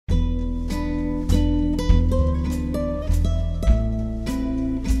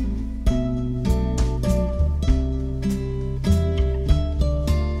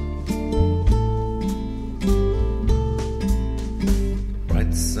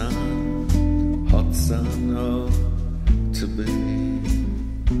son ought to be,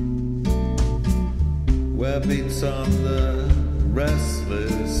 where beats on the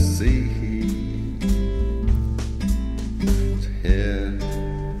restless sea, to hear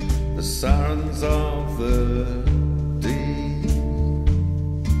the sirens of the deep,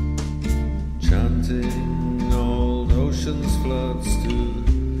 chanting old ocean's floods to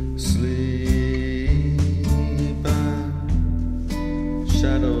sleep, and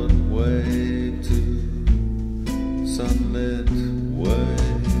shadowed wave to sunlit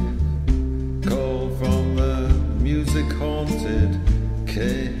wave, call from the music haunted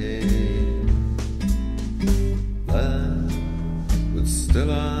cave. There, with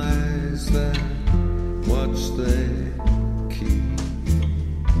still eyes there, watch they keep,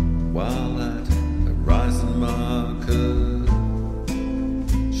 while at horizon marker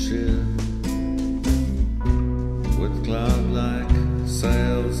ship, with cloudlike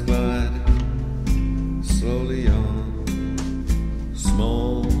sails glide slowly on,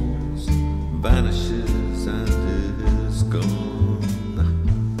 smalls, vanishes and is gone.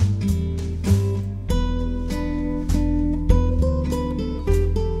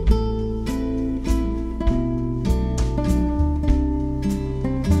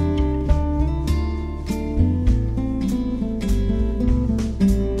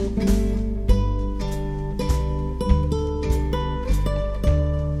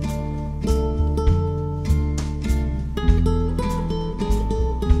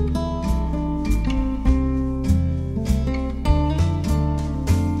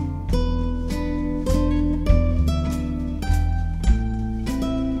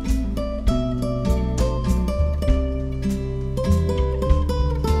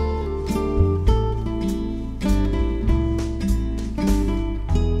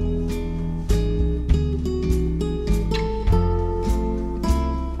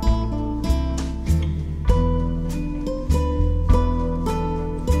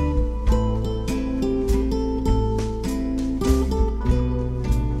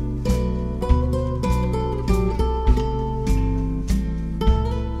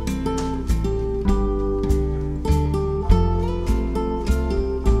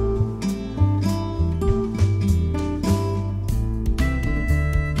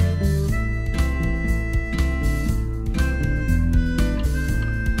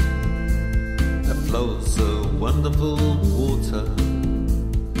 Floats a wonderful water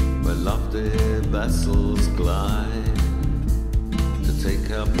where lofty vessels glide to take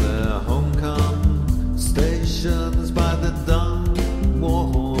up their homecome stations by the dark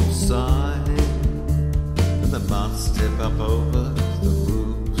wharf side, and the masts tip up over the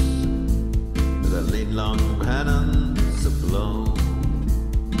roofs with their lean long pennons ablow,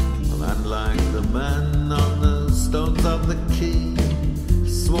 and like the men on the stones of the quay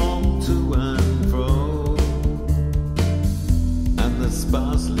swarm to and fro, and the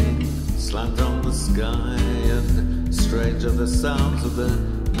sparkling slant on the sky, and strange are the sounds of the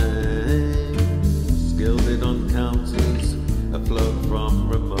names gilded on counters afloat from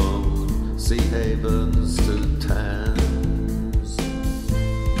remote sea havens to